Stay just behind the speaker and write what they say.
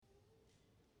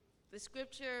The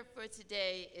scripture for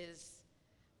today is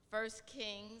 1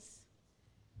 Kings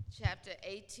chapter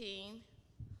 18,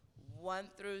 1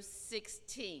 through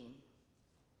 16.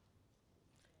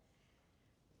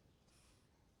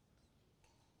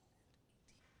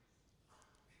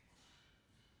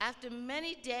 After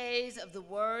many days of the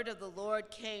word of the Lord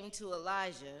came to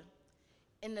Elijah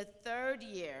in the 3rd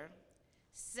year,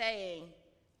 saying,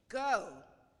 "Go,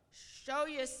 show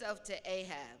yourself to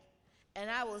Ahab, and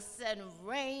I will send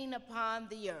rain upon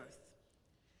the earth."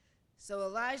 So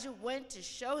Elijah went to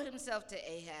show himself to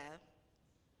Ahab.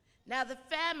 Now the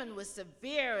famine was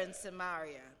severe in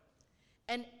Samaria,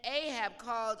 and Ahab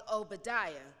called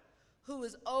Obadiah, who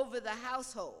was over the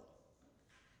household.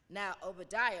 Now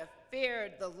Obadiah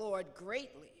feared the Lord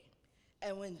greatly,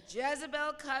 and when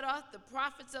Jezebel cut off the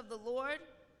prophets of the Lord,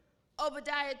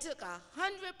 Obadiah took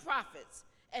 100 prophets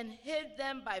and hid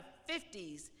them by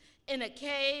 50s in a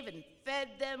cave and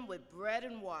fed them with bread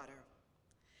and water.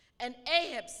 And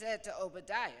Ahab said to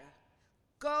Obadiah,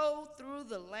 "Go through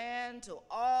the land to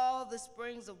all the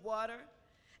springs of water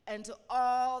and to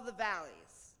all the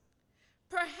valleys.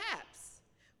 Perhaps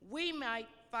we might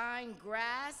find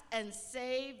grass and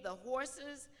save the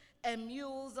horses and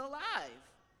mules alive,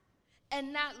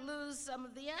 and not lose some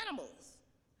of the animals."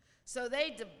 So they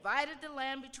divided the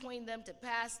land between them to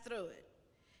pass through it.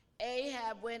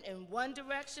 Ahab went in one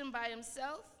direction by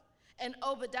himself, and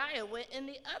Obadiah went in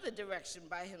the other direction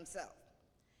by himself.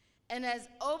 And as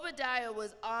Obadiah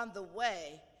was on the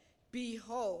way,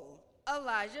 behold,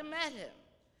 Elijah met him.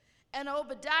 And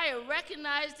Obadiah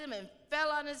recognized him and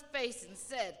fell on his face and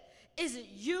said, "Is it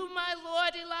you, my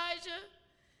lord Elijah?"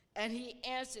 And he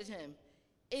answered him,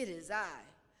 "It is I.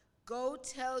 Go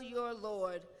tell your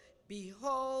lord,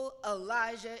 behold,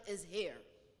 Elijah is here."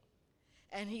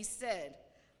 And he said,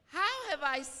 "How have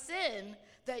I sinned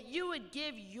that you would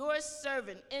give your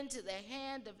servant into the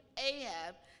hand of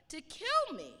Ahab to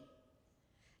kill me?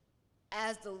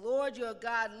 As the Lord your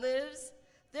God lives,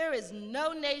 there is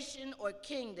no nation or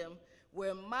kingdom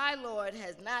where my Lord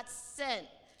has not sent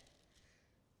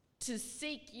to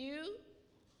seek you."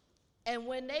 And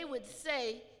when they would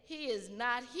say, "He is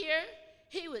not here,"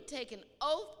 he would take an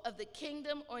oath of the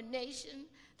kingdom or nation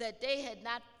that they had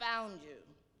not found you.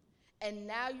 And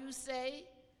now you say,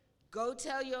 "Go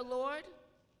tell your Lord."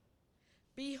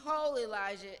 Behold,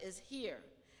 Elijah is here,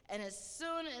 and as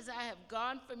soon as I have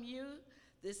gone from you,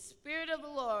 the Spirit of the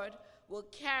Lord will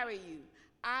carry you,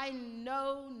 I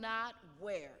know not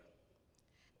where.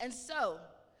 And so,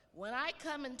 when I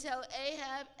come and tell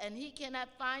Ahab and he cannot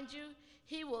find you,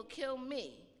 he will kill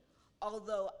me,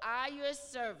 although I, your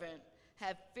servant,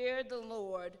 have feared the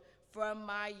Lord from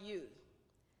my youth.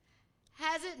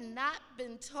 Has it not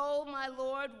been told, my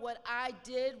Lord, what I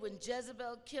did when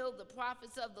Jezebel killed the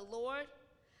prophets of the Lord?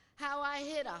 How I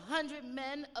hid 100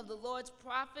 men of the Lord's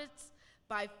prophets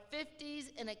by 50s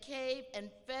in a cave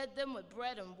and fed them with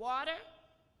bread and water?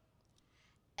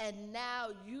 And now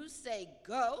you say,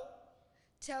 "Go,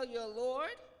 tell your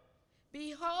Lord,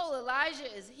 behold,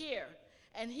 Elijah is here,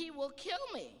 and he will kill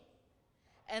me."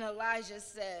 And Elijah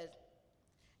said,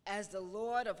 "As the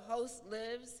Lord of hosts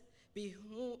lives,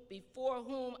 before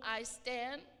whom I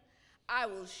stand, I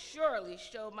will surely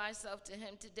show myself to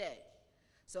him today."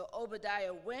 So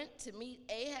Obadiah went to meet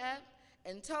Ahab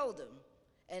and told him,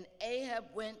 and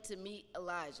Ahab went to meet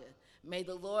Elijah. May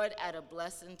the Lord add a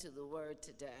blessing to the word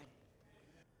today.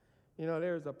 You know,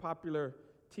 there's a popular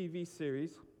TV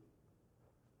series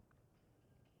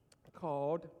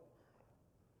called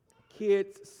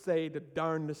Kids Say the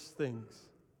Darndest Things.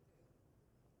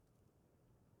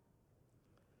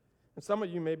 And some of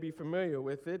you may be familiar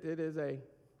with it. It is a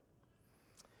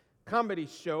comedy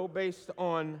show based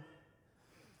on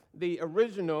the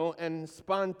original and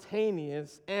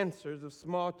spontaneous answers of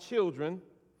small children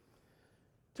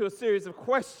to a series of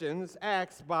questions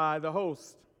asked by the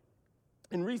host.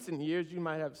 In recent years, you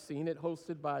might have seen it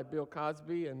hosted by Bill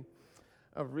Cosby, and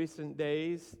of recent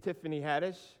days, Tiffany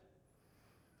Haddish.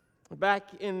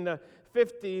 Back in the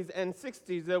 50s and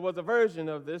 60s, there was a version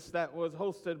of this that was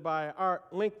hosted by Art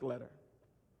Linkletter.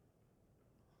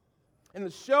 And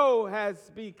the show has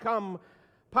become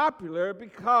popular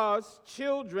because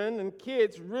children and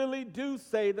kids really do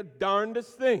say the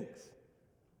darndest things.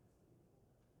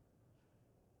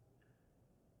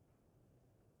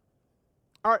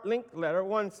 Art Linkletter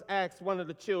once asked one of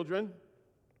the children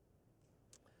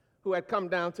who had come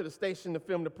down to the station to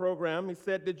film the program, he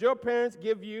said, "Did your parents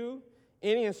give you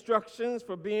any instructions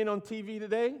for being on TV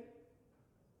today?"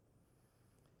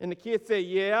 And the kid said,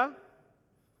 "Yeah.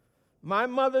 My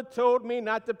mother told me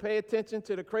not to pay attention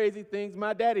to the crazy things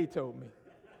my daddy told me."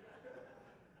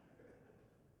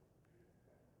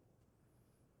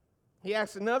 He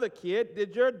asked another kid,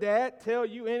 did your dad tell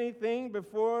you anything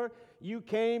before you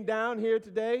came down here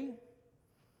today?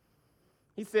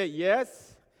 He said,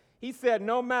 yes. He said,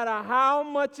 no matter how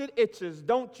much it itches,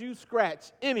 don't you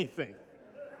scratch anything.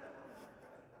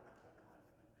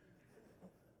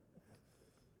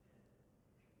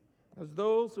 As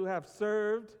those who have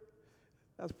served,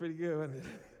 that's pretty good, wasn't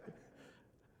it?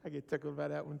 I get tickled by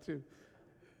that one too.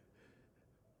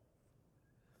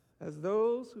 As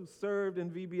those who served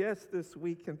in VBS this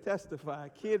week can testify,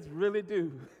 kids really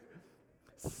do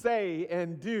say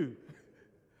and do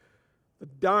the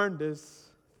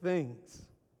darndest things.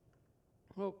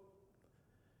 Well,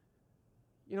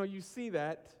 you see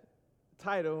that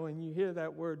title and you hear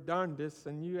that word darndest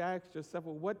and you ask yourself,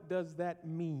 well, what does that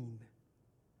mean?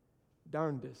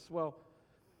 Darndest. Well,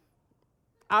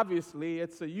 obviously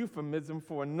it's a euphemism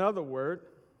for another word.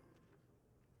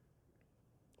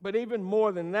 But even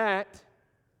more than that,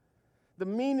 the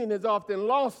meaning is often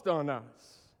lost on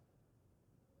us.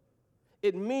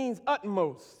 It means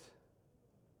utmost.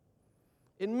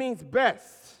 It means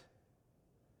best.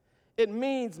 It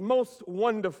means most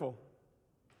wonderful.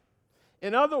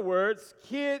 In other words,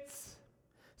 kids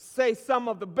say some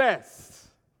of the best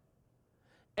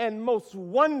and most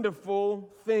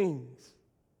wonderful things.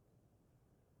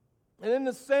 And in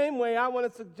the same way, I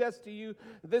want to suggest to you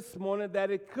this morning that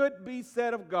it could be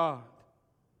said of God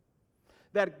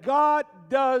that God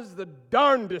does the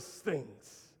darndest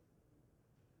things.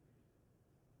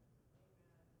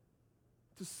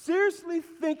 To seriously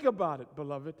think about it,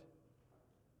 beloved,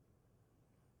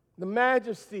 the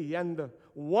majesty and the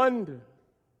wonder,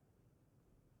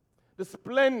 the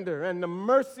splendor and the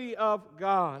mercy of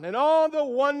God, and all the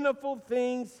wonderful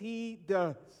things He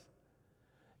does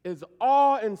is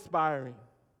awe-inspiring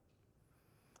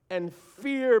and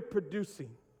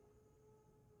fear-producing.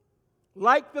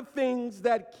 Like the things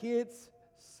that kids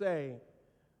say,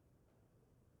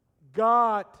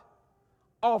 God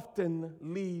often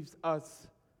leaves us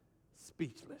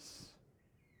speechless.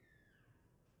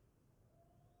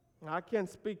 Now, I can't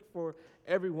speak for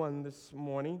everyone this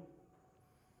morning,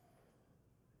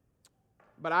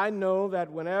 but I know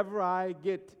that whenever I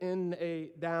get in a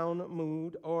down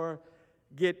mood or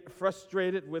get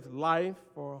frustrated with life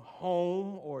or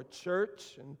home or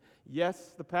church, and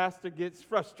yes, the pastor gets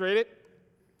frustrated,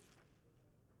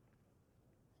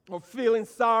 or feeling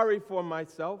sorry for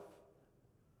myself,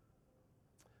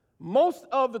 most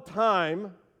of the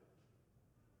time,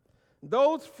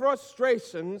 those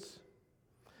frustrations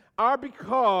are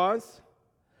because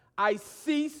I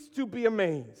cease to be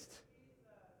amazed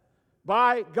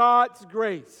by God's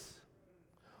grace,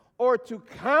 or to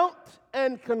count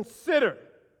and consider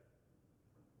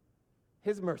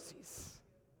His mercies.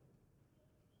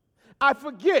 I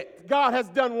forget God has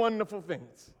done wonderful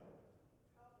things.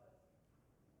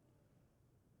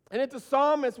 And the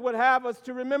psalmist would have us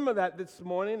to remember that this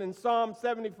morning in Psalm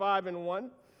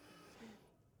 75:1.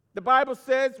 The Bible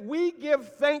says, we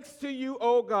give thanks to you,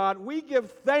 O God. We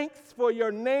give thanks for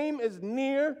your name is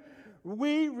near.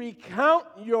 We recount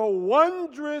your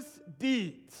wondrous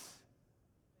deeds.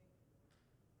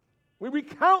 We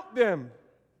recount them.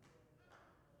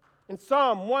 In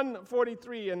Psalm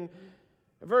 143 and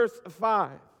verse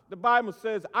 5, the Bible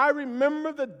says, I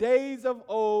remember the days of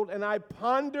old, and I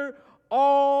ponder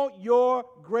all your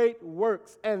great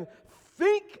works, and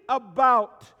think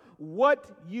about what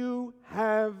you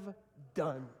have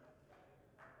done.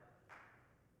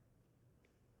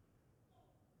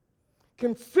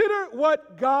 Consider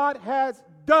what God has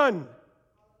done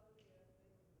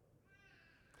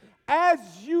as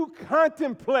you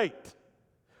contemplate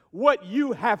what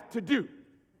you have to do.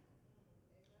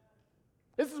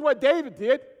 This is what David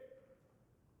did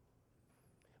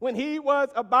when he was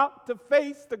about to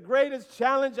face the greatest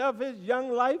challenge of his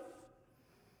young life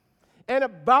and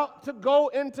about to go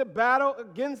into battle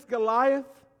against Goliath.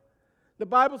 The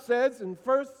Bible says in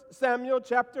 1 Samuel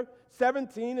chapter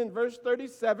 17 and verse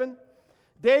 37,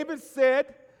 David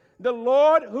said, the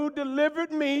Lord who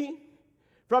delivered me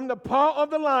from the paw of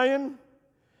the lion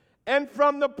and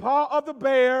from the paw of the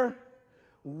bear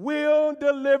will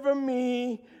deliver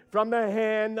me from the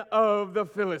hand of the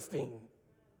Philistine.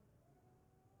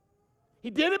 He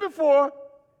did it before.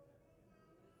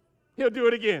 He'll do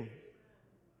it again.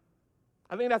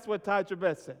 I think that's what Ty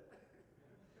Trebet said.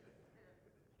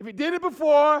 If he did it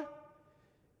before,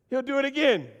 he'll do it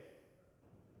again.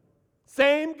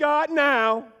 Same God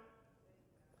now,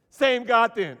 same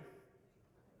God then.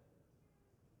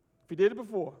 If he did it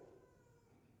before,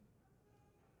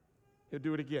 he'll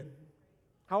do it again.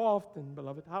 How often,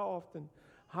 beloved, how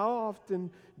often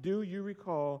do you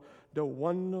recall the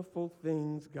wonderful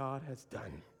things God has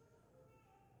done?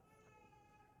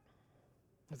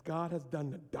 As God has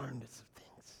done the darndest of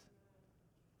things.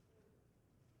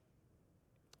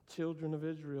 Children of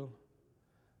Israel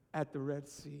at the Red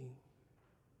Sea.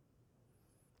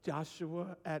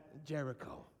 Joshua at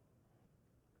Jericho.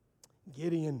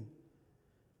 Gideon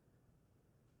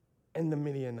and the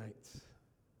Midianites.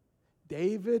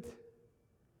 David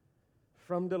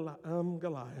from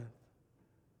Goliath.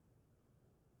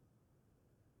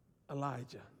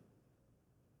 Elijah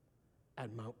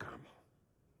at Mount Carmel.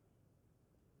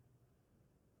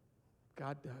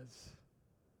 God does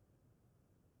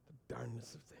the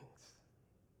darndest of things.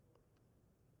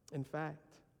 In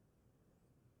fact,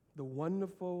 the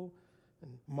wonderful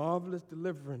and marvelous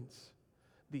deliverance,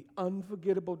 the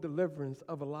unforgettable deliverance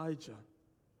of Elijah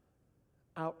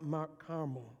out Mount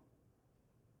Carmel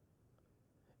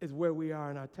is where we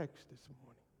are in our text this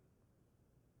morning.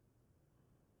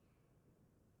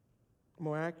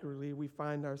 More accurately, we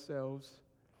find ourselves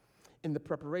in the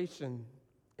preparation,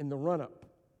 in the run-up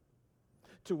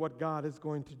to what God is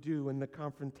going to do in the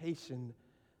confrontation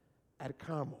at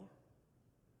Carmel.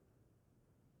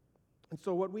 And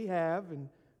so what we have in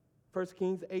 1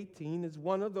 Kings 18 is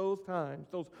one of those times,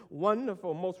 those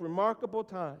wonderful, most remarkable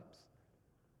times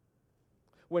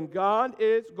when God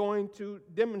is going to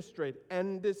demonstrate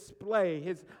and display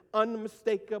his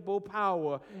unmistakable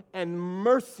power and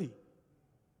mercy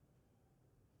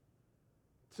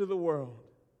to the world.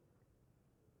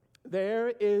 There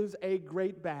is a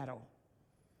great battle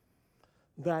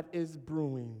that is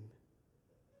brewing.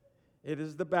 It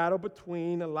is the battle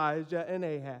between Elijah and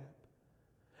Ahab.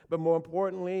 But more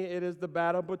importantly, it is the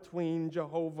battle between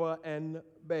Jehovah and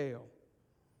Baal.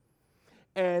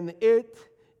 And it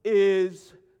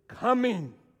is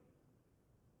coming.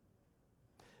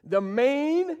 The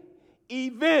main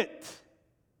event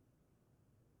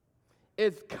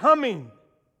is coming.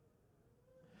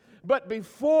 But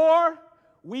before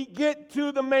we get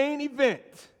to the main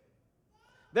event,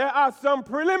 there are some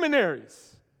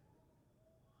preliminaries.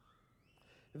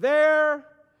 There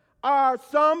are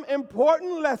some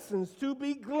important lessons to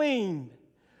be gleaned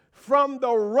from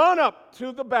the run-up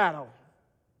to the battle.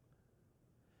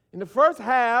 In the first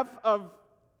half of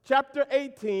chapter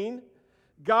 18,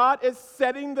 God is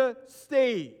setting the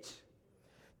stage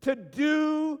to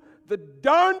do the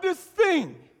darndest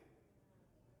thing.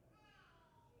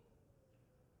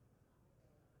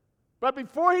 But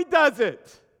before he does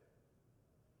it,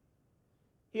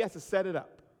 he has to set it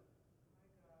up.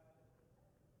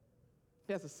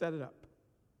 He has to set it up.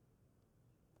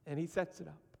 And he sets it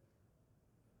up.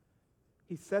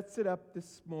 He sets it up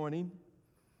this morning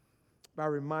by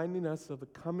reminding us of the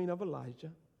coming of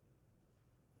Elijah,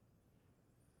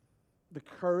 the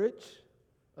courage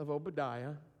of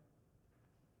Obadiah,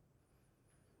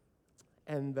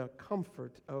 and the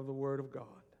comfort of the Word of God.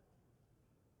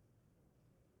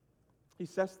 He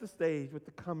sets the stage with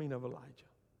the coming of Elijah.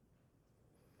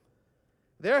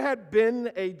 There had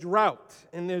been a drought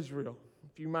in Israel.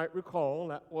 If you might recall,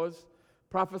 that was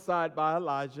prophesied by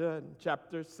Elijah in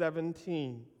chapter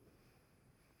 17.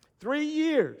 3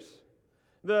 years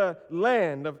the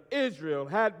land of Israel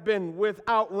had been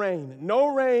without rain. No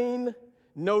rain,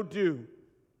 no dew.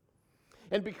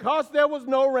 And because there was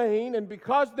no rain and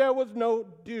because there was no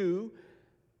dew,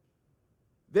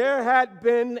 there had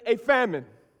been a famine.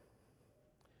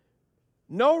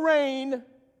 No rain,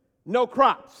 no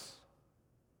crops.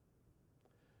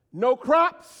 No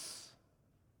crops,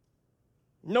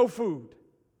 no food.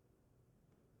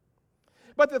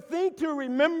 But the thing to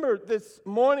remember this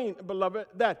morning, beloved,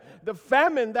 that the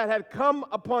famine that had come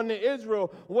upon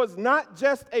Israel was not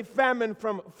just a famine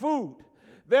from food.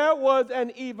 There was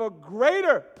an even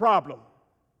greater problem.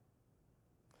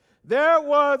 There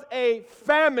was a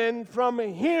famine from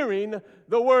hearing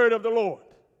the word of the Lord.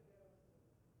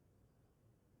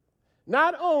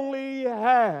 Not only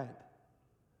had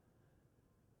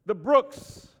the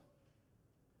brooks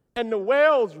and the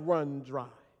wells run dry,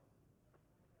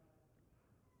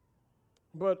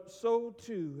 but so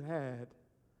too had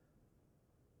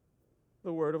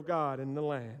the word of God in the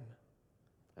land.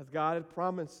 As God had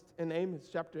promised in Amos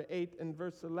chapter 8 and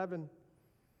verse 11,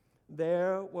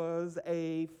 there was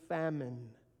a famine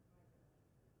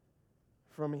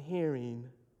from hearing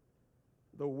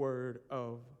the word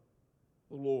of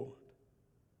the Lord.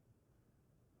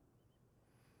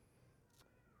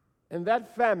 And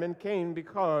that famine came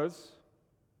because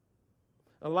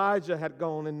Elijah had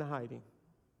gone into hiding.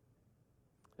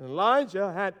 And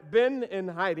Elijah had been in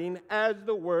hiding as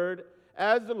the Lord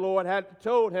had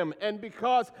told him. And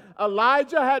because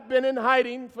Elijah had been in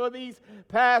hiding for these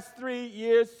past 3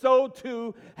 years, so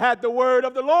too had the word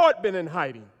of the Lord been in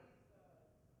hiding.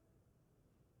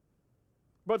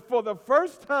 But for the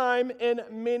first time in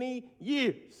many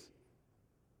years,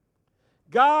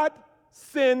 God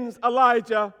sends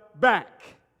Elijah back.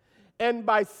 And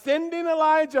by sending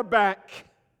Elijah back,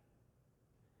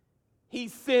 he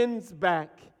sends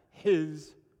back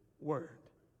his word.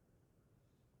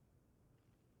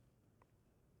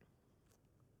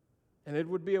 And it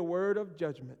would be a word of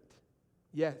judgment.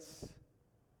 Yes.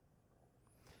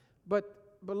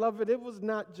 But, beloved, it was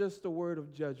not just a word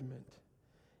of judgment.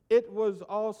 It was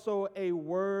also a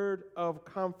word of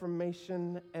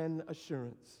confirmation and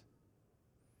assurance.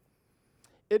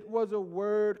 It was a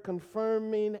word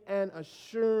confirming and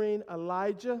assuring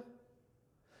Elijah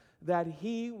that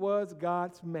he was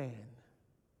God's man,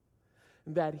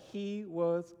 that he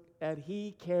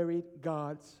carried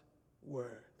God's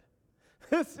word.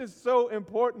 This is so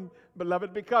important,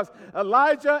 beloved, because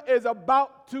Elijah is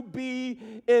about to be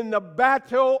in the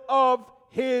battle of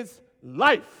his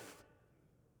life.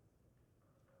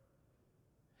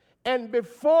 And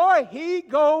before he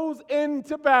goes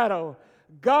into battle,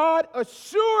 God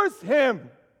assures him,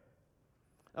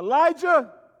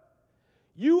 Elijah,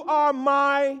 you are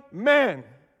my man.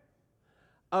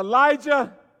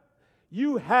 Elijah,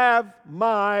 you have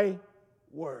my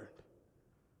word.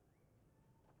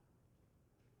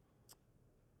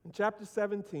 In chapter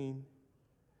 17,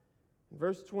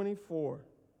 verse 24,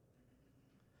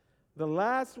 the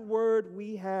last word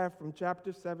we have from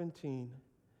chapter 17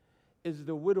 is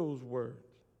the widow's word.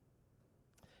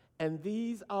 And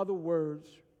these are the words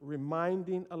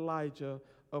reminding Elijah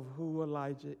of who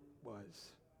Elijah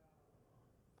was.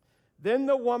 Then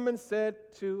the woman said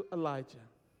to Elijah,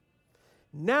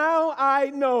 now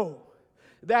I know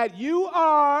that you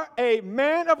are a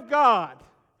man of God,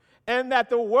 and that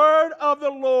the word of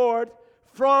the Lord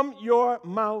from your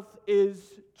mouth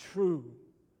is true.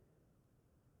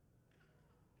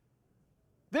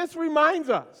 This reminds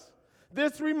us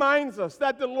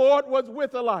that the Lord was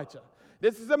with Elijah.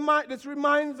 This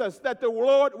reminds us that the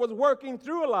Lord was working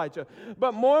through Elijah.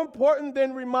 But more important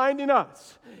than reminding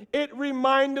us, it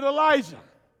reminded Elijah.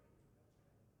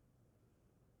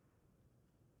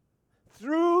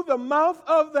 Through the mouth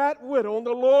of that widow,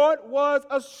 the Lord was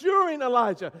assuring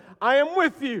Elijah, I am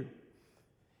with you.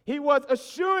 He was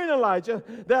assuring Elijah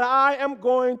that I am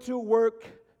going to work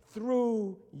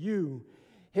through you.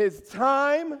 His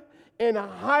time in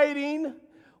hiding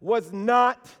was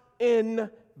not in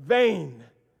vain.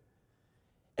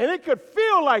 And it could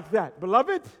feel like that,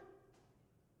 beloved.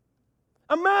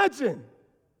 Imagine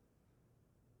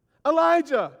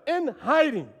Elijah in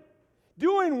hiding,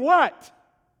 doing what?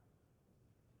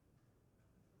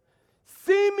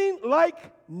 Seeming like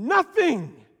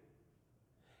nothing,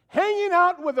 hanging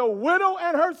out with a widow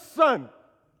and her son,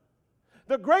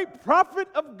 the great prophet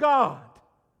of God.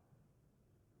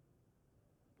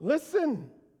 Listen,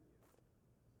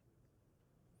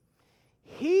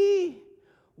 he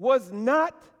was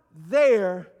not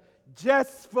there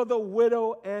just for the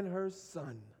widow and her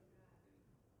son.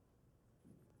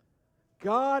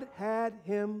 God had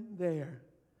him there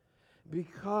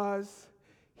because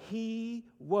he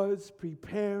was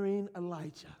preparing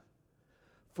Elijah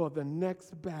for the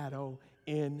next battle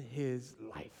in his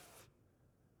life.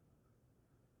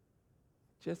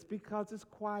 Just because it's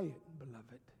quiet,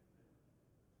 beloved,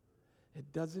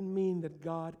 it doesn't mean that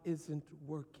God isn't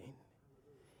working.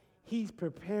 He's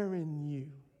preparing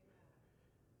you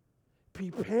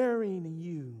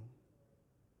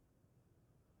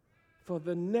for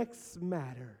the next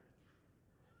matter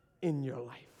in your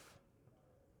life.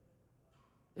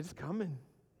 It's coming.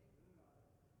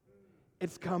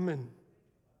 It's coming.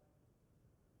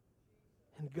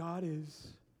 And God is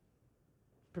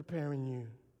preparing you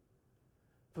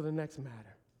for the next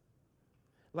matter.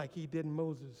 Like he did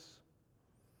Moses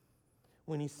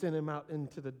when he sent him out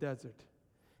into the desert.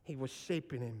 He was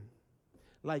shaping him.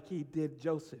 Like he did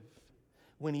Joseph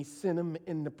when he sent him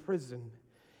in the prison.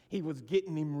 He was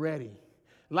getting him ready.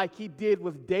 Like he did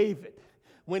with David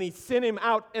when he sent him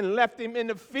out and left him in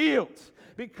the fields,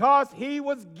 because he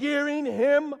was gearing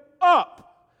him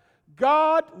up.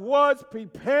 God was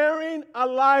preparing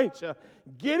Elijah,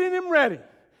 getting him ready,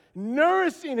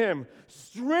 nourishing him,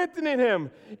 strengthening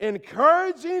him,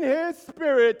 encouraging his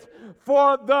spirit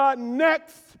for the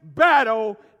next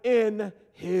battle in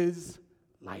his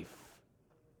life.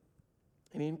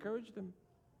 And he encouraged him.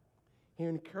 He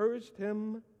encouraged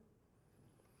him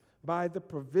by the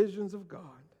provisions of God.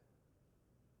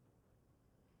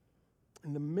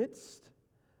 In the midst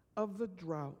of the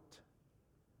drought,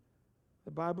 the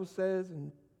Bible says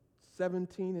in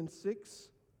 17:6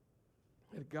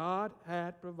 that God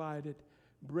had provided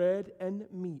bread and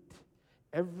meat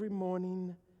every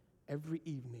morning, every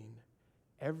evening,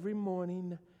 every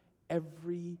morning,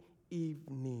 every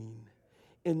evening.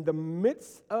 In the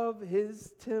midst of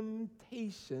his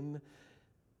temptation,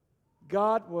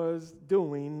 God was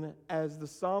doing, as the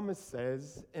psalmist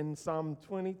says in Psalm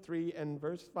 23 and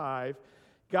verse 5,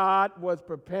 God was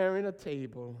preparing a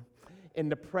table in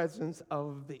the presence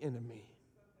of the enemy.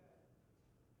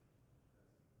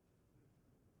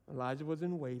 Elijah was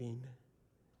in waiting,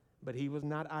 but he was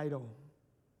not idle.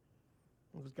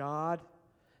 Because God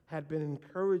had been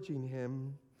encouraging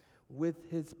him with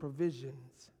his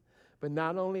provisions. But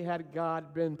not only had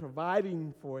God been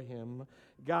providing for him,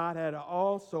 God had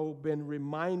also been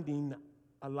reminding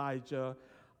Elijah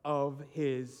of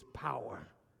his power.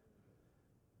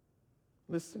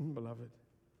 Listen, beloved.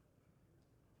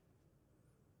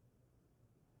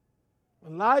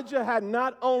 Elijah had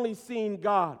not only seen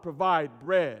God provide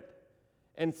bread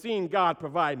and seen God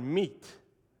provide meat,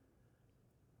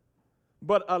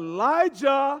 but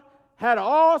Elijah had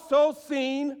also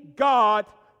seen God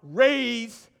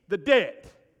raise the dead.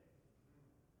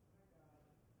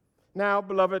 Now,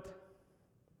 beloved,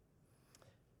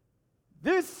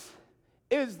 this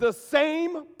is the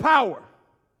same power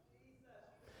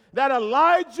that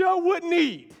Elijah would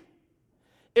need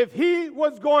if he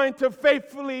was going to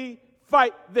faithfully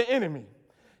fight the enemy.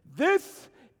 This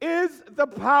is the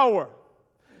power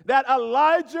that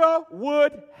Elijah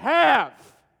would have.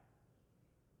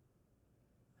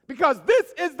 Because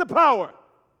this is the power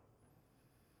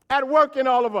at work in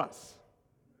all of us.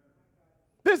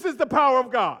 This is the power of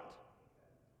God.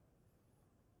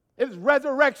 It is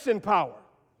resurrection power.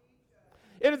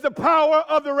 It is the power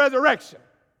of the resurrection.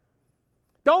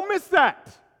 Don't miss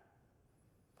that.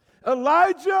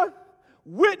 Elijah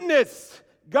witnessed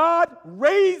God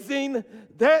raising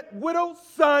that widowed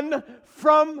son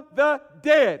from the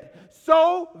dead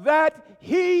so that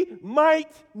he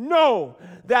might know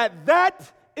that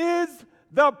that is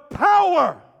the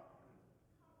power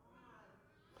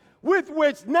with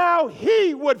which now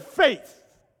he would face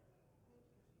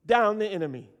down the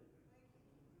enemy.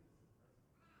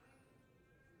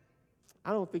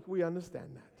 I don't think we understand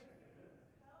that.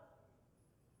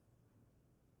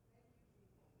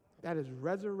 That is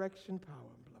resurrection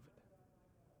power, beloved.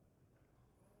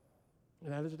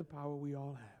 And that is the power we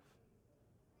all have.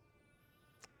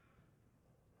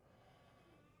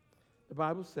 The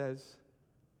Bible says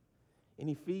in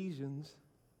Ephesians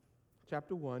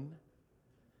chapter 1,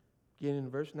 beginning in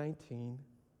verse 19,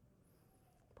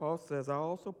 Paul says, I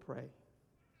also pray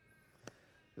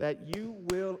that you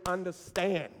will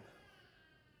understand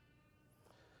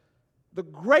the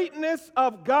greatness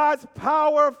of God's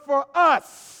power for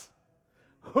us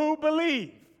who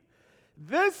believe.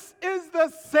 This is the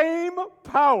same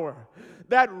power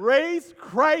that raised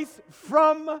Christ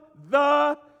from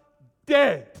the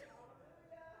dead.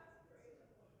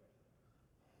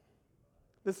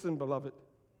 Listen, beloved,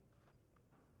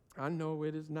 I know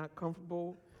it is not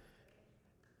comfortable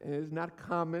and it is not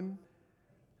common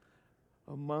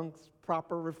amongst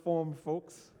proper Reformed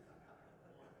folks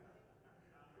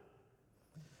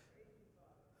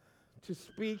to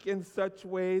speak in such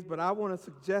ways, but I want to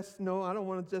suggest, no, I don't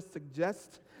want to just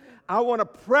suggest. I want to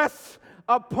press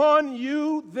upon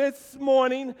you this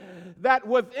morning that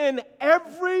within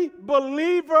every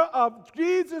believer of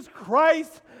Jesus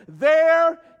Christ,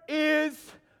 there is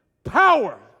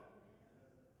power.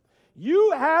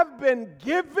 You have been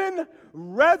given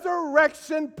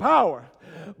resurrection power,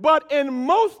 but in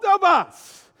most of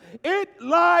us, it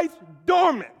lies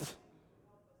dormant.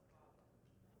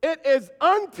 It is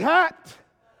untapped,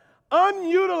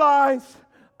 unutilized,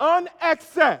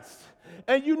 unaccessed.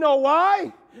 And you know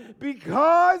why?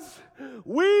 Because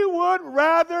we would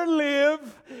rather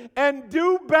live and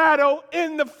do battle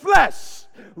in the flesh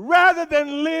rather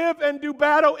than live and do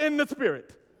battle in the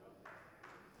spirit.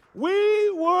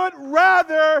 We would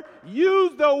rather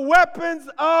use the weapons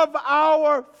of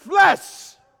our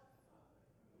flesh.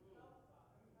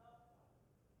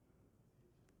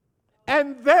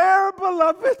 And there,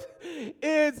 beloved,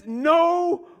 is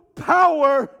no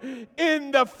power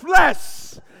in the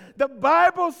flesh. The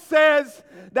Bible says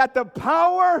that the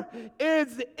power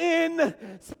is in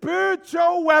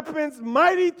spiritual weapons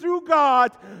mighty through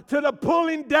God to the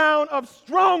pulling down of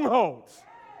strongholds.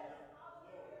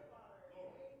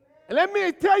 And let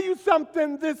me tell you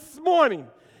something this morning,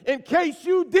 in case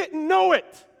you didn't know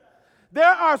it. There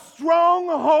are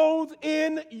strongholds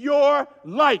in your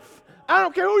life. I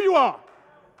don't care who you are.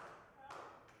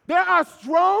 There are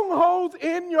strongholds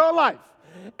in your life.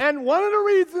 And one of the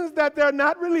reasons that they're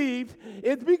not relieved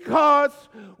is because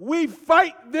we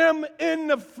fight them in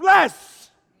the flesh.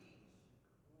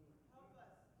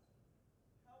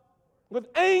 with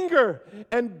anger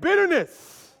and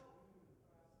bitterness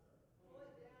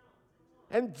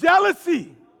and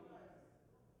jealousy.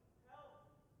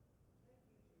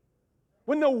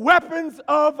 When the weapons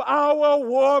of our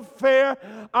warfare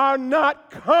are not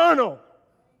carnal,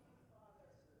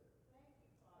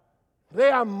 they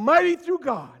are mighty through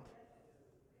God,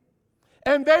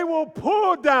 and they will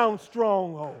pull down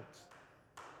strongholds.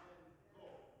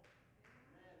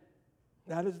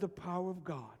 That is the power of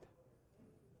God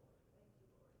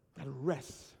that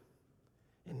rests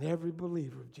in every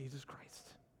believer of Jesus Christ.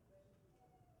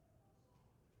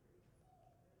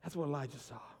 That's what Elijah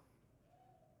saw.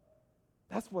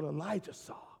 That's what Elijah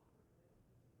saw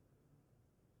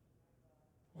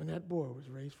when that boy was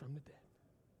raised from the dead.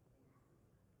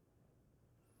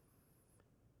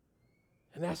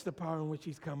 And that's the power in which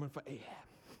he's coming for Ahab.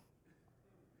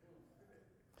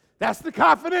 That's the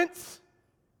confidence.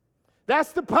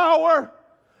 That's the power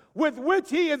with which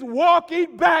he is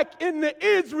walking back into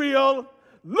Israel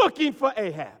looking for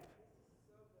Ahab.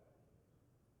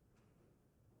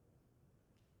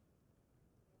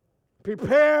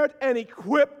 Prepared and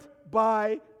equipped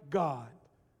by God.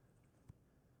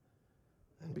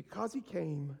 And because he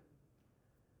came,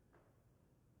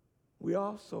 we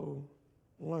also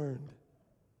learned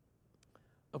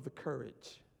of the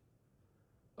courage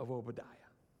of Obadiah.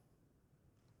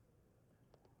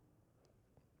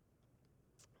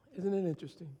 Isn't it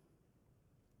interesting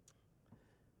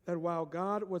that while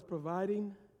God was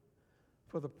providing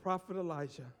for the prophet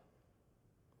Elijah,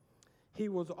 he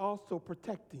was also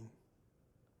protecting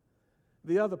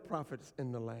the other prophets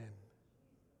in the land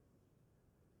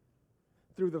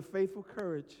through the faithful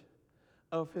courage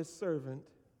of his servant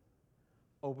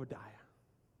Obadiah.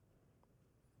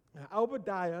 Now,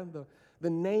 Obadiah, the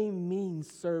name means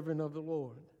servant of the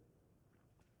Lord.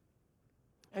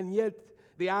 And yet,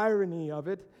 the irony of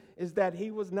it is that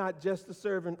he was not just the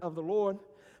servant of the Lord,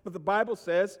 but the Bible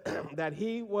says that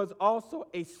he was also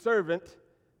a servant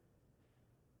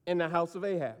in the house of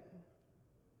Ahab.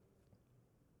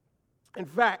 In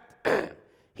fact,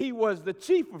 he was the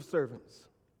chief of servants.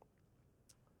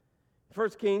 1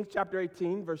 Kings chapter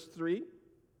 18, verse 3,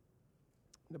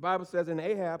 the Bible says, and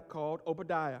Ahab called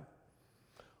Obadiah,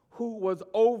 who was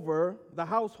over the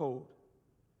household.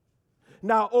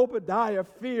 Now Obadiah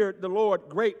feared the Lord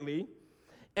greatly,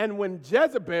 and when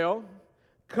Jezebel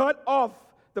cut off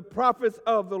the prophets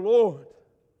of the Lord,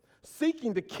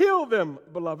 seeking to kill them,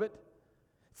 beloved,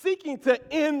 seeking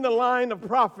to end the line of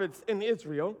prophets in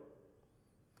Israel,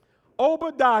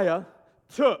 Obadiah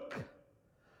took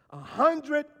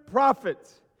 100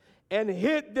 prophets and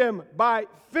hid them by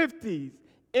 50s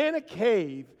in a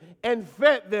cave and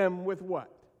fed them with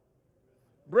what?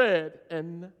 Bread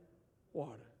and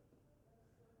water.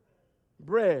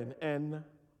 Bread and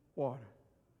water.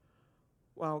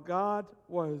 While God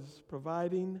was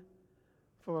providing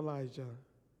for Elijah,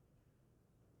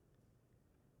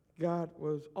 God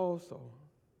was also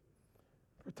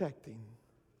protecting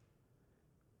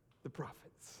the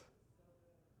prophets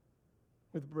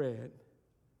with bread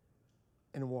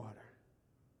and water.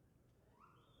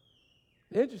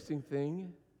 The interesting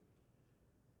thing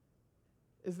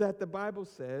is that the Bible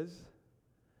says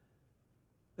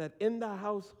that in the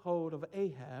household of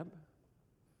Ahab,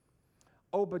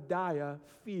 Obadiah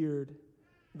feared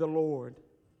the Lord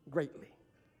greatly.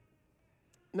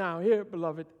 Now here,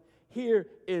 beloved, here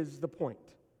is the point.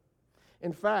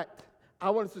 In fact,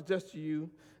 I want to suggest to you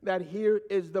that here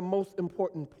is the most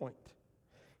important point.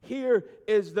 Here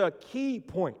is the key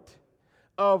point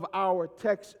of our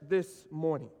text this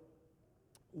morning.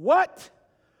 What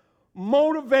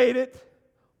motivated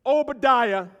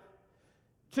Obadiah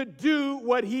to do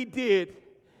what he did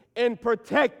in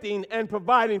protecting and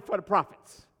providing for the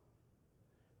prophets?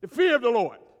 The fear of the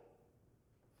Lord.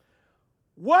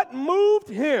 What moved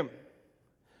him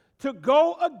to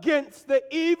go against the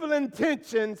evil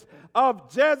intentions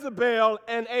of Jezebel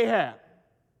and Ahab?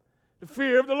 The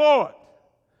fear of the Lord.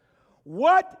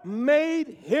 What made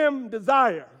him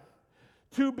desire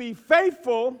to be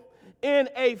faithful in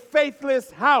a faithless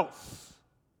house?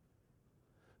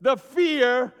 The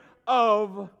fear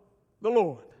of the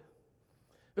Lord.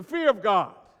 The fear of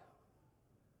God.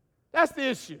 That's the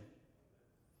issue.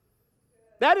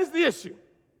 That is the issue.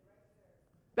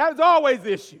 That is always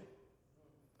the issue.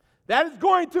 That is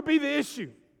going to be the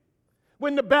issue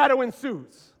when the battle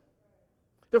ensues.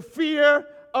 The fear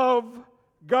of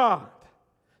God.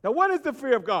 Now, what is the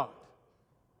fear of God?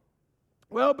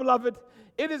 Well, beloved,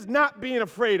 it is not being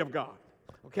afraid of God,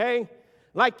 okay?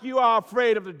 Like you are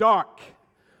afraid of the dark,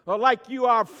 or like you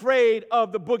are afraid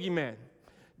of the boogeyman.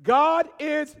 God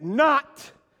is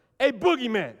not a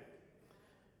boogeyman.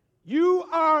 You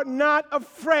are not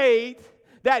afraid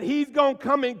that he's going to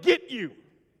come and get you,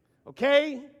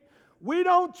 okay? We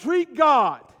don't treat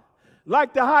God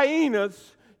like the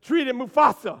hyenas treated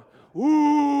Mufasa.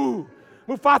 Ooh,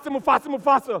 Mufasa, Mufasa,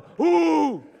 Mufasa.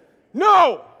 Ooh,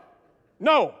 no,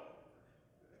 no.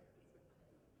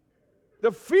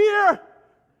 The fear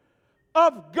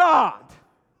of God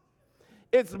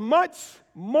is much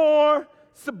more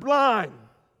sublime.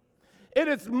 It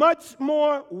is much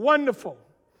more wonderful.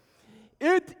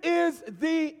 It is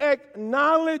the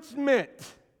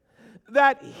acknowledgement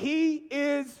that he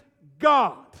is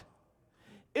God.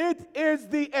 It is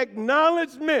the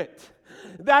acknowledgement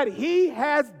that he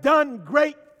has done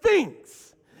great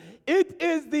things. It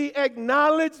is the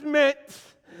acknowledgement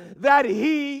that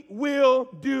he will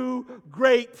do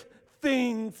great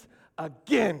things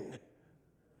again.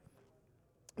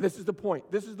 This is the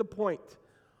point. This is the point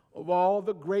of all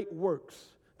the great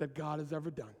works that God has ever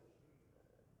done.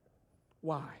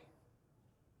 Why?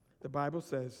 The Bible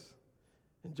says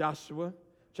in Joshua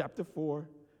chapter 4,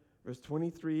 verse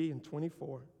 23 and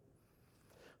 24,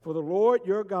 "For the Lord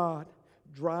your God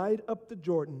dried up the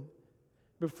Jordan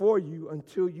before you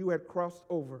until you had crossed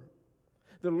over.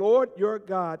 The Lord your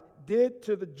God did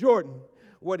to the Jordan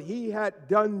what he had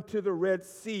done to the Red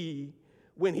Sea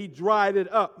when he dried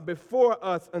it up before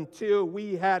us until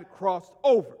we had crossed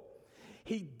over.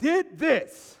 He did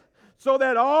this so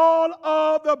that all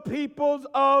of the peoples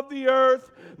of the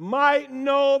earth might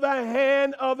know the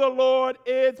hand of the Lord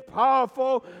is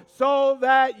powerful, so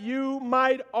that you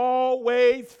might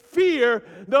always fear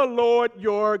the Lord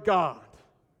your God."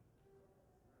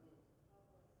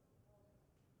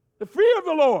 The fear of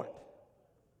the Lord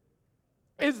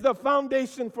is the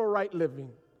foundation for right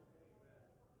living.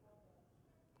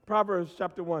 Proverbs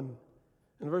chapter 1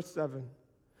 and verse 7.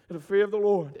 "The fear of the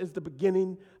Lord is the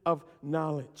beginning of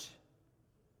knowledge,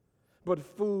 but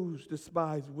fools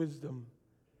despise wisdom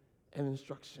and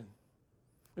instruction."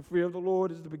 The fear of the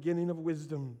Lord is the beginning of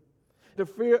wisdom. The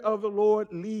fear of the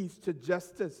Lord leads to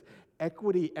justice,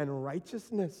 equity, and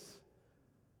righteousness.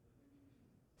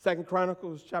 2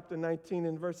 Chronicles chapter 19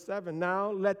 and verse 7.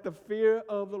 "Now let the fear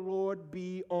of the Lord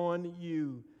be on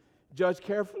you. Judge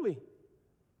carefully.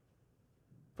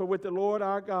 For with the Lord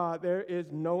our God there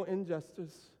is no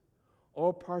injustice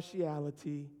or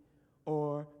partiality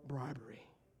or bribery."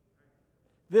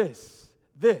 This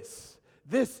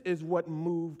is what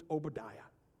moved Obadiah.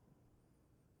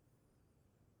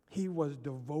 He was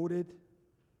devoted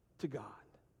to God.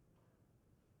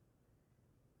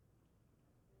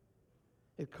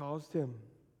 It caused him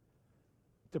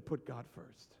to put God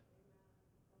first.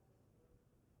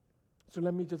 So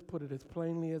let me just put it as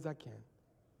plainly as I can.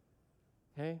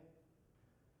 Okay?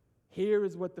 Here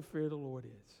is what the fear of the Lord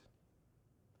is.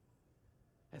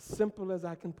 As simple as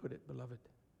I can put it, beloved.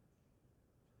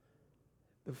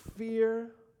 The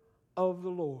fear of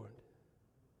the Lord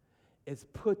is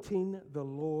putting the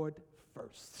Lord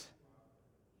first.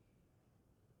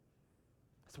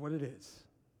 That's what it is.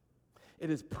 It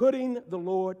is putting the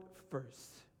Lord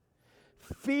first.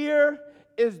 Fear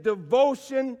is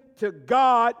devotion to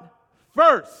God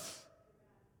first.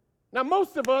 Now,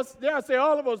 most of us, dare I say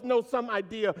all of us, know some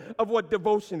idea of what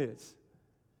devotion is.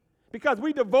 Because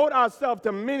we devote ourselves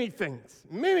to many things.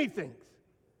 Many things.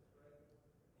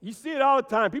 You see it all the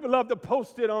time. People love to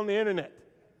post it on the internet.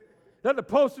 They love to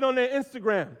post it on their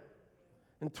Instagram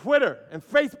and Twitter and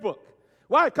Facebook.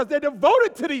 Why? Because they're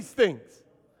devoted to these things.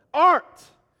 Art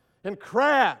and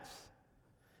crafts.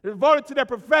 They're devoted to their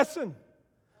profession,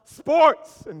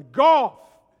 sports and golf,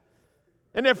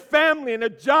 and their family and their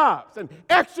jobs, and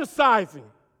exercising,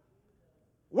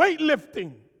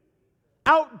 weightlifting,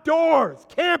 outdoors,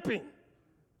 camping,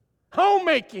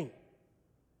 homemaking.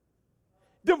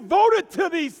 Devoted to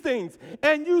these things.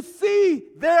 And you see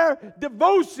their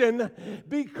devotion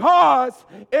because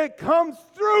it comes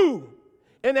through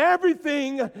in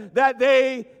everything that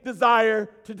they desire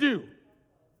to do.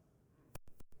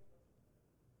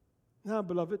 Now,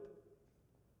 beloved,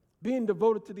 being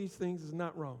devoted to these things is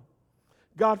not wrong.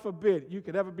 God forbid you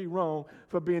could ever be wrong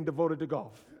for being devoted to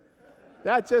golf.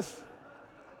 That just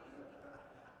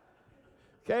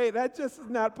is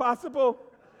not possible.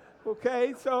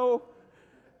 Okay, so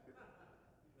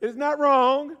it's not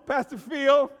wrong, Pastor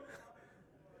Phil,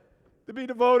 to be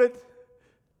devoted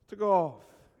to golf.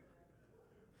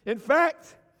 In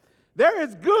fact, there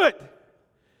is good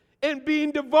in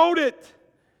being devoted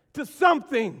to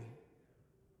something.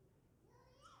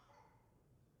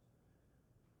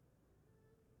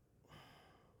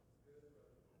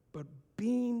 But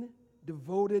being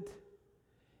devoted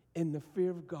in the fear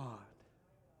of God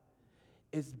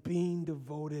is being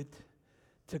devoted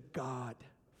to God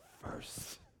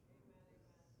first.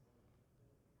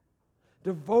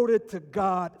 Devoted to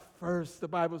God first, the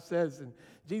Bible says, and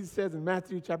Jesus says in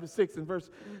Matthew chapter 6 and verse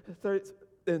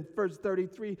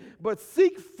 33, but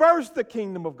seek first the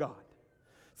kingdom of God.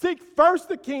 Seek first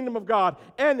the kingdom of God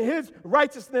and his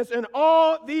righteousness, and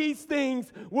all these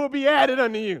things will be added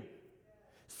unto you.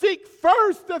 Seek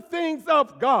first the things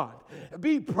of God.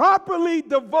 Be properly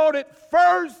devoted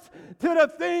first to the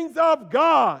things of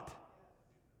God.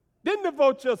 Then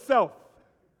devote yourself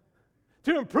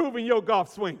to improving your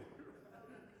golf swing.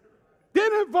 Then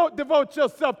devote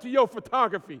yourself to your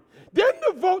photography. Then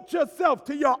devote yourself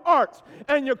to your arts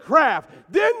and your craft.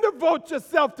 Then devote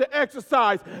yourself to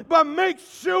exercise. But make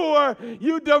sure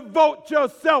you devote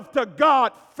yourself to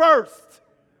God first.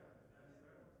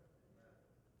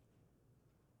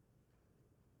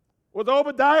 Was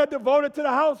Obadiah devoted to the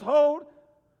household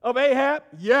of Ahab?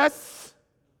 Yes.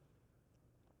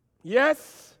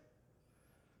 Yes.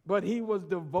 But he was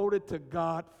devoted to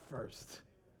God first.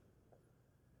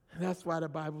 And that's why the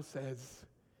Bible says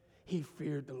he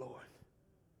feared the Lord.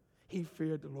 He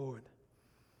feared the Lord.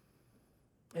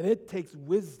 And it takes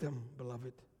wisdom,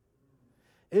 beloved.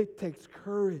 It takes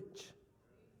courage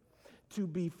to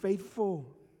be faithful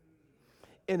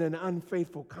in an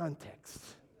unfaithful context.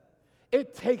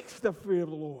 It takes the fear of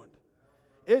the Lord.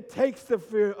 It takes the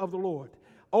fear of the Lord.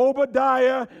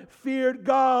 Obadiah feared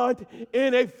God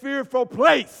in a fearful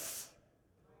place.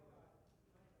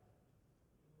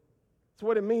 It's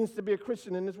what it means to be a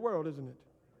Christian in this world, isn't it?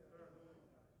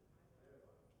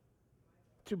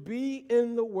 To be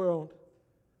in the world,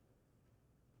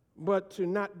 but to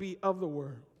not be of the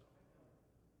world.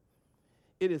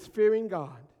 It is fearing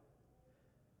God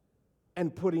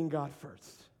and putting God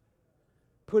first.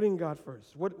 Putting God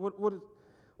first. What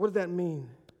does that mean?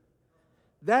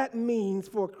 That means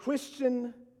for a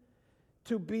Christian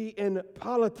to be in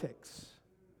politics,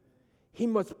 he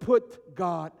must put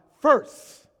God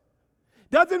first.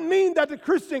 Doesn't mean that the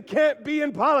Christian can't be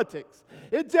in politics.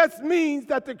 It just means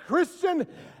that the Christian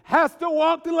has to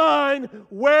walk the line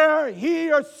where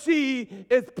he or she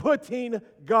is putting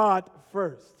God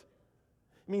first.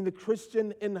 I mean, the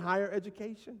Christian in higher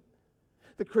education.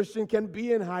 The Christian can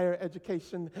be in higher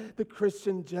education. The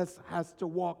Christian just has to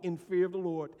walk in fear of the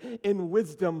Lord, in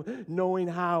wisdom, knowing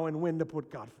how and when to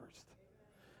put God first.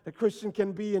 The Christian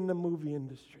can be in the movie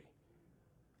industry,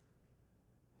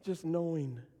 just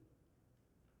knowing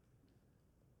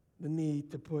the need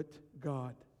to put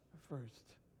God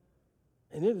first.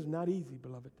 And it is not easy,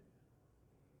 beloved.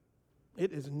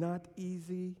 It is not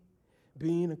easy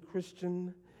being a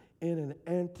Christian in an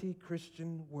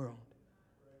anti-Christian world.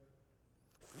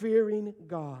 Fearing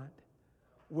God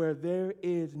where there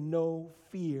is no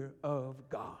fear of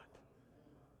God.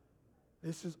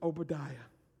 This is Obadiah.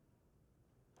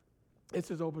 This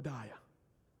is Obadiah.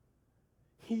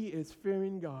 He is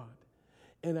fearing God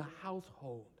in a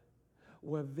household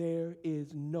where there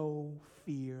is no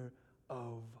fear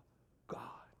of God.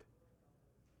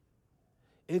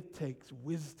 It takes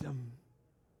wisdom.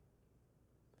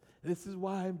 This is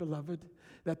why, beloved,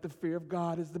 that the fear of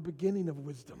God is the beginning of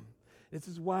wisdom. This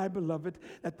is why, beloved,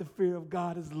 that the fear of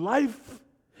God is life,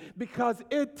 because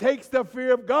it takes the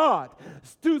fear of God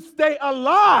to stay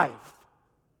alive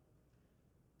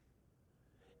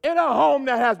in a home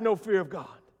that has no fear of God.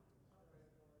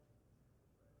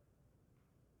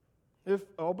 If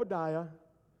Obadiah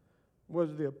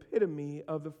was the epitome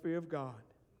of the fear of God,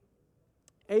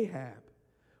 Ahab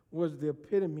was the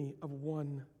epitome of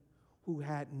one who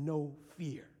had no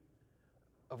fear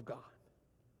of God.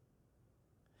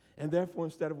 And therefore,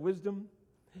 instead of wisdom,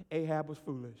 Ahab was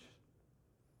foolish.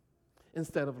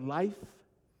 Instead of life,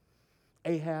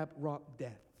 Ahab wrought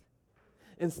death.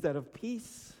 Instead of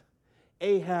peace,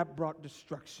 Ahab brought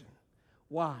destruction.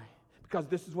 Why? Because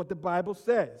this is what the Bible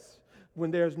says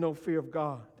when there's no fear of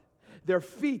God. Their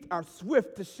feet are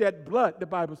swift to shed blood, the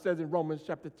Bible says in Romans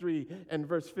chapter 3 and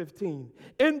verse 15.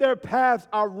 In their paths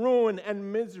are ruin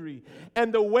and misery,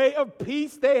 and the way of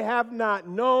peace they have not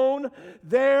known.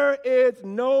 There is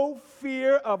no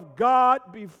fear of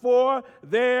God before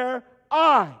their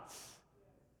eyes.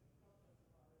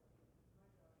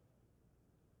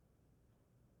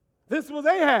 This was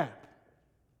Ahab.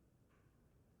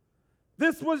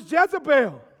 This was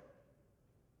Jezebel.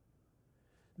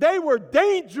 They were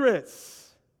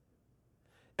dangerous,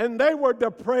 and they were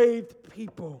depraved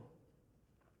people.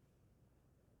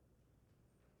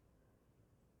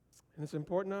 And it's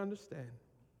important to understand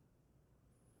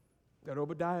that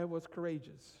Obadiah was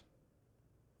courageous,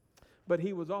 but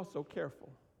he was also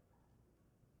careful.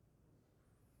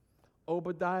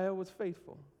 Obadiah was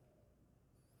faithful,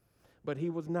 but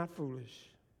he was not foolish.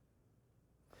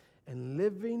 And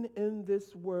living in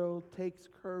this world takes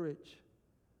courage.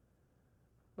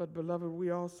 But, beloved,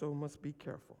 we also must be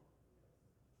careful.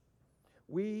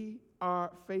 We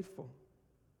are faithful.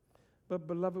 But,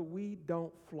 beloved, we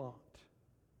don't flaunt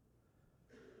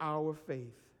our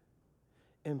faith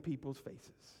in people's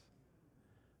faces.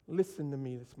 Listen to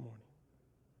me this morning.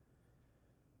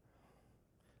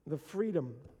 The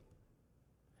freedom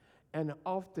and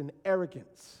often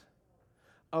arrogance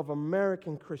of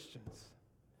American Christians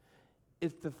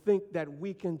is to think that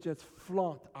we can just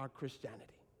flaunt our Christianity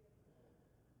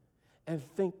and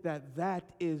think that that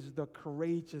is the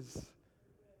courageous,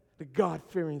 the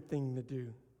God-fearing thing to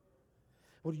do.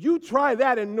 Well, you try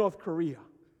that in North Korea.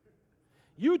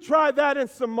 You try that in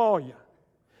Somalia.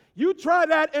 You try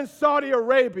that in Saudi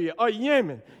Arabia or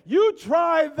Yemen. You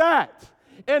try that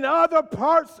in other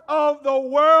parts of the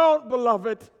world,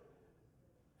 beloved.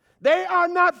 They are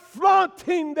not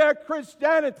flaunting their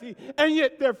Christianity, and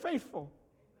yet they're faithful.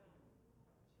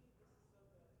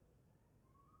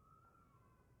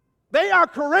 They are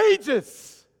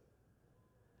courageous,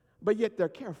 but yet they're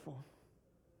careful.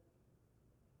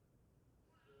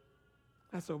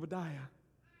 That's Obadiah.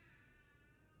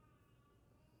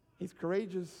 He's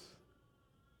courageous.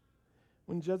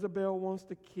 When Jezebel wants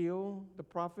to kill the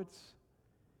prophets,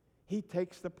 he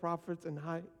takes the prophets and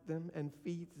hides them and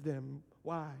feeds them.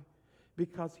 Why?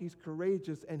 Because he's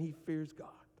courageous and he fears God.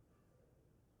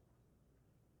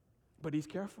 But he's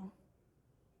careful.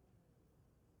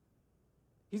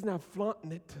 He's not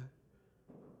flaunting it to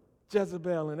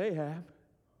Jezebel and Ahab.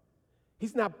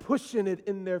 He's not pushing it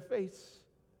in their face.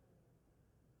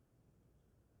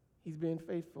 He's being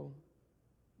faithful,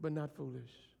 but not foolish.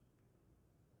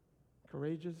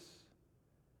 Courageous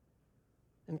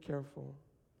and careful.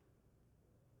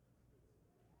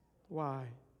 Why?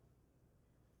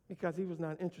 Because he was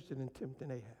not interested in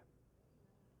tempting Ahab.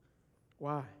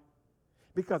 Why?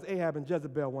 Because Ahab and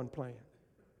Jezebel weren't playing.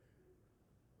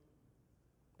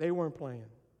 They weren't playing.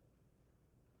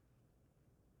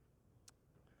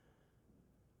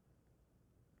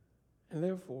 And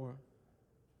therefore,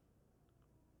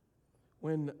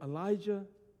 when Elijah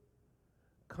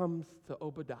comes to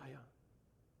Obadiah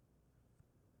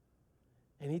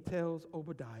and he tells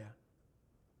Obadiah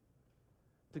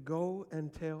to go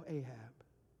and tell Ahab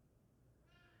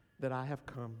that I have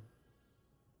come,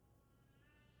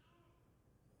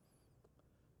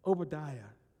 Obadiah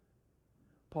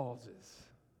pauses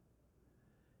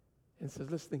and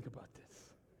says, let's think about this.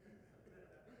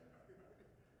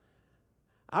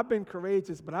 I've been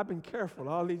courageous, but I've been careful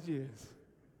all these years.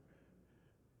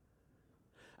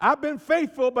 I've been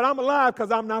faithful, but I'm alive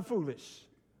because I'm not foolish.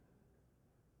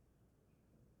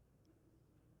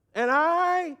 And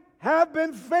I have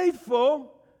been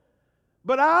faithful,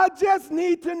 but I just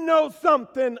need to know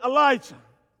something, Elijah.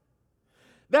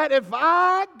 That if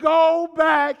I go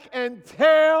back and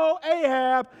tell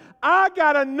Ahab, I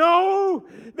got to know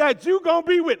that you're going to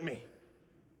be with me.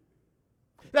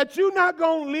 That you're not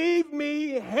going to leave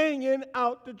me hanging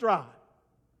out to dry.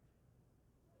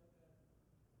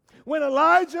 When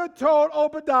Elijah told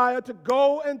Obadiah to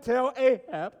go and tell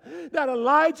Ahab that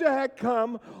Elijah had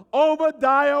come,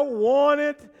 Obadiah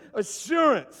wanted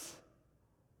assurance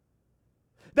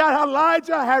that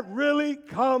Elijah had really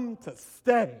come to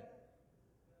stay.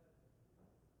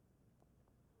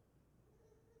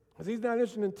 Because he's not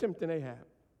interested in tempting Ahab.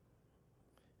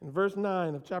 In verse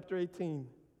 9 of chapter 18,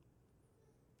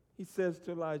 he says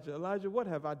to Elijah, Elijah, what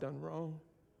have I done wrong?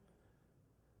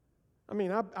 I mean,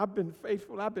 I've been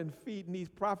faithful. I've been feeding these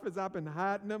prophets. I've been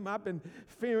hiding them. I've been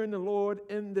fearing the Lord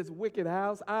in this wicked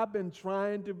house. I've been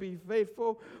trying to be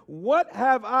faithful. What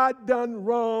have I done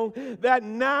wrong that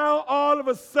now all of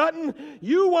a sudden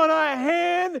you want to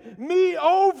hand me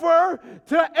over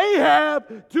to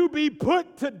Ahab to be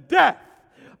put to death?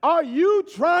 Are you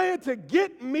trying to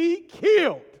get me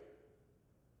killed?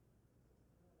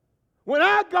 When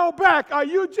I go back, are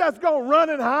you just going to run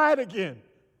and hide again?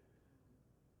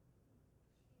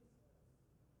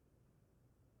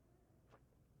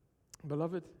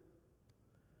 Beloved,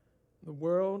 the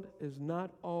world is not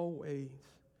always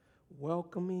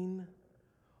welcoming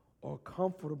or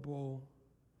comfortable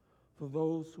for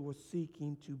those who are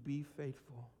seeking to be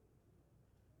faithful.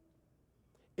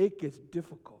 It gets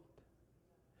difficult.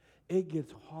 It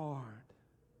gets hard.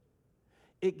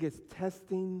 It gets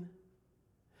testing.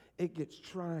 It gets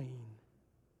trying.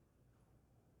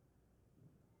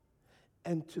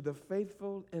 And to the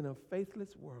faithful in a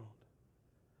faithless world,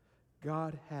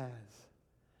 God has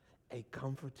a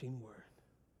comforting word.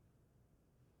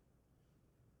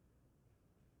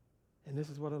 And this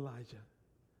is what Elijah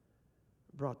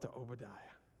brought to Obadiah.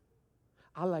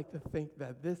 I like to think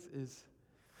that this is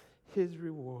his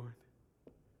reward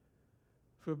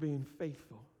for being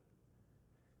faithful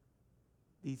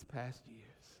these past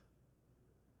years.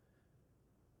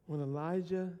 When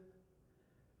Elijah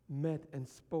met and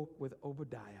spoke with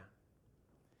Obadiah,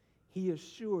 he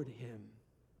assured him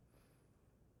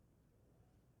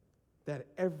that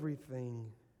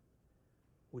everything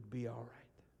would be all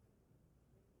right.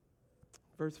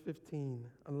 Verse 15,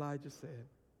 Elijah said,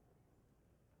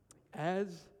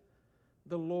 "As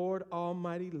the Lord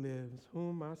Almighty lives,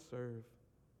 whom I serve,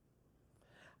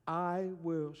 I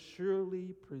will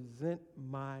surely present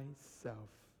myself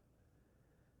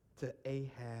to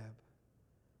Ahab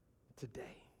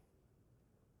today."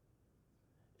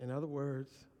 In other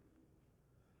words,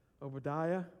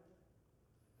 Obadiah,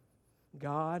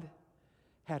 God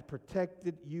had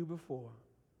protected you before.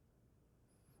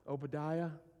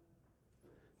 Obadiah,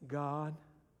 God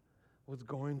was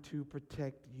going to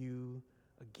protect you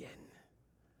again.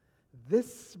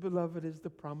 This, beloved, is the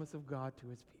promise of God to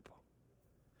his people.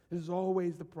 This is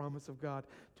always the promise of God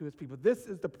to his people. This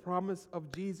is the promise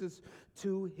of Jesus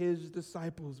to his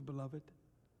disciples, beloved.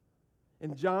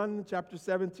 In John chapter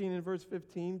 17 and verse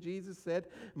 15, Jesus said,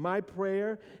 "My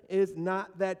prayer is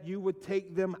not that you would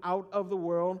take them out of the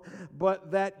world, but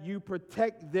that you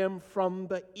protect them from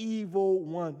the evil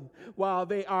one while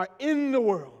they are in the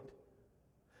world."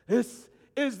 This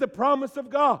is the promise of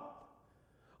God.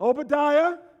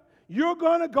 Obadiah, you're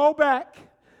going to go back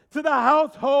to the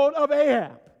household of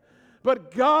Ahab.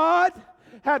 But God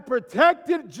had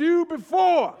protected you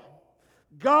before.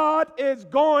 God is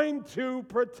going to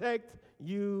protect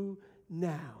you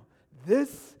now.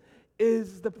 This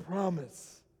is the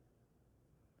promise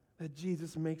that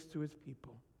Jesus makes to his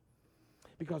people,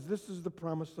 because this is the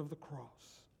promise of the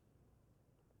cross.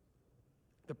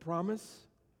 The promise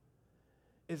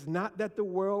is not that the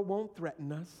world won't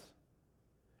threaten us,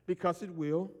 because it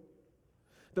will.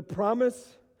 The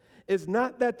promise is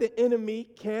not that the enemy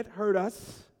can't hurt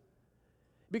us,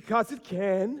 because it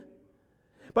can.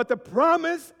 But the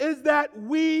promise is that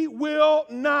we will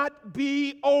not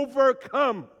be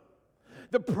overcome.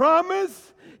 The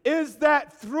promise is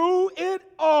that through it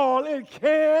all, it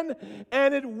can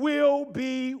and it will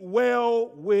be well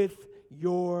with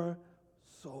your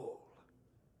soul.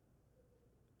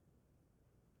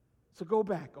 So go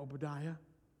back, Obadiah.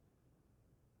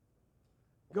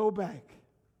 Go back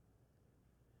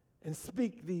and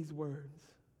speak these words.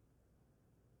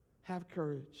 Have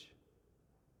courage.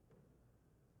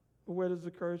 But where does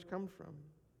the courage come from?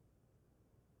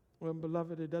 Well,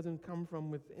 beloved, it doesn't come from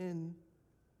within.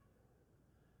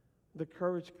 The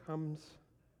courage comes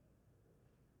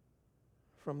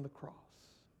from the cross.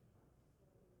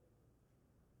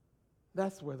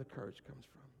 That's where the courage comes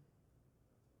from.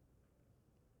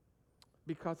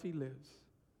 Because he lives,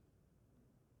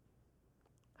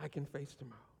 I can face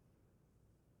tomorrow.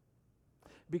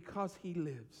 Because he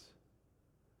lives,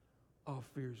 all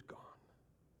fear is gone.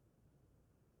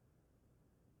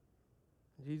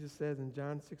 Jesus says in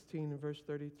John 16 and verse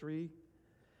 33,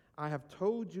 "I have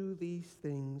told you these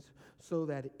things so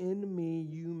that in me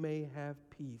you may have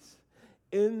peace.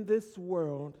 In this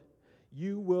world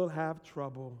you will have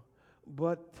trouble,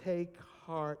 but take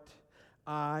heart,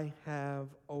 I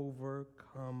have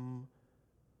overcome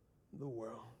the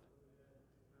world."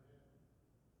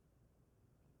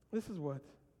 This is what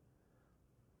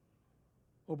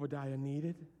Obadiah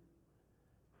needed.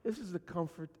 This is the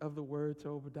comfort of the word to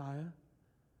Obadiah.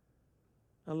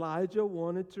 Elijah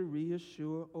wanted to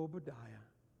reassure Obadiah.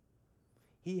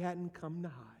 He hadn't come to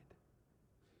hide.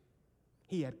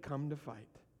 He had come to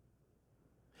fight.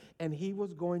 And he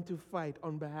was going to fight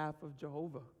on behalf of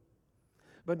Jehovah.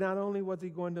 But not only was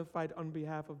he going to fight on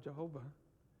behalf of Jehovah,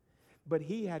 but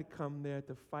he had come there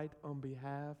to fight on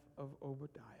behalf of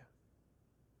Obadiah.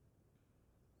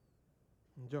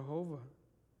 And Jehovah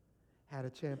had a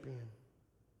champion.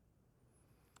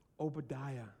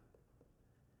 Obadiah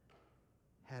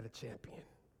had a champion.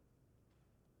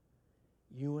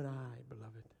 You and I,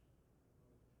 beloved,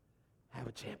 have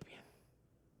a champion.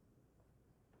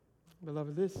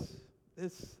 Beloved, this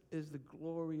is the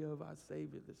glory of our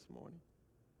Savior this morning.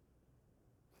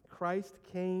 Christ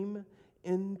came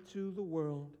into the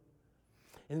world,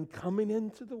 and coming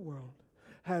into the world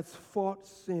has fought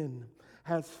sin,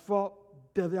 has fought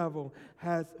the devil,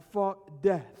 has fought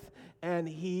death, and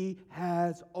he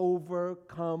has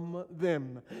overcome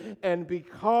them. And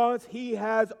because he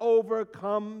has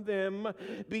overcome them,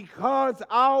 because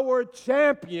our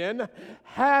champion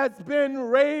has been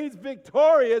raised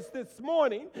victorious this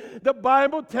morning, the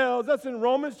Bible tells us in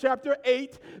Romans chapter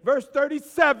 8, verse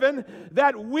 37,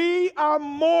 that we are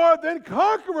more than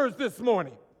conquerors this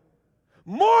morning.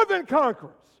 More than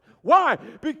conquerors. Why?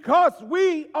 Because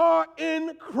we are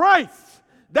in Christ.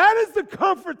 That is the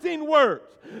comforting word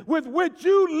with which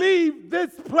you leave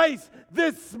this place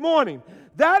this morning.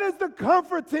 That is the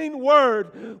comforting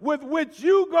word with which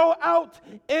you go out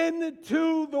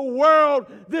into the world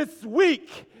this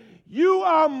week. You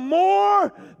are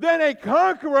more than a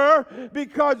conqueror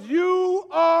because you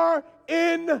are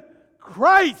in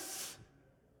Christ.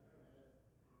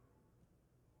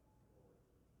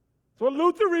 So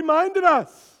Luther reminded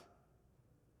us.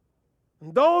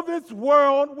 And though this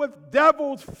world with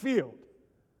devils filled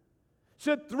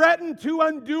should threaten to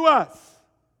undo us,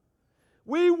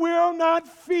 we will not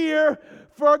fear,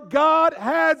 for God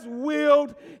has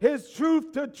willed His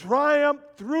truth to triumph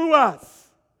through us.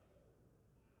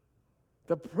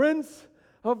 The prince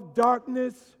of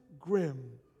darkness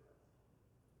grim,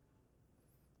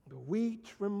 but we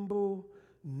tremble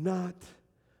not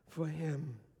for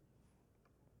him.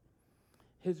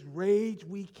 His rage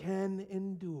we can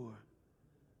endure,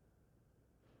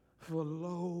 for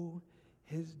lo,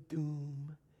 his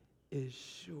doom is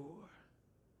sure.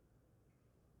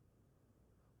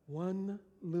 One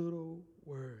little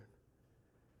word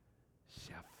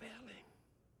shall fail him.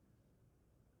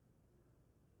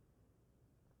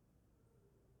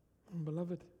 And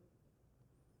beloved,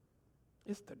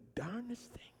 it's the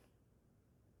darnest thing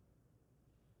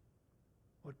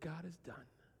what God has done,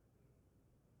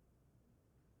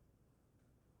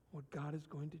 what God is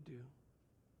going to do.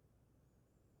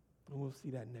 And we'll see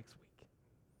that next week.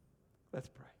 Let's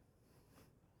pray.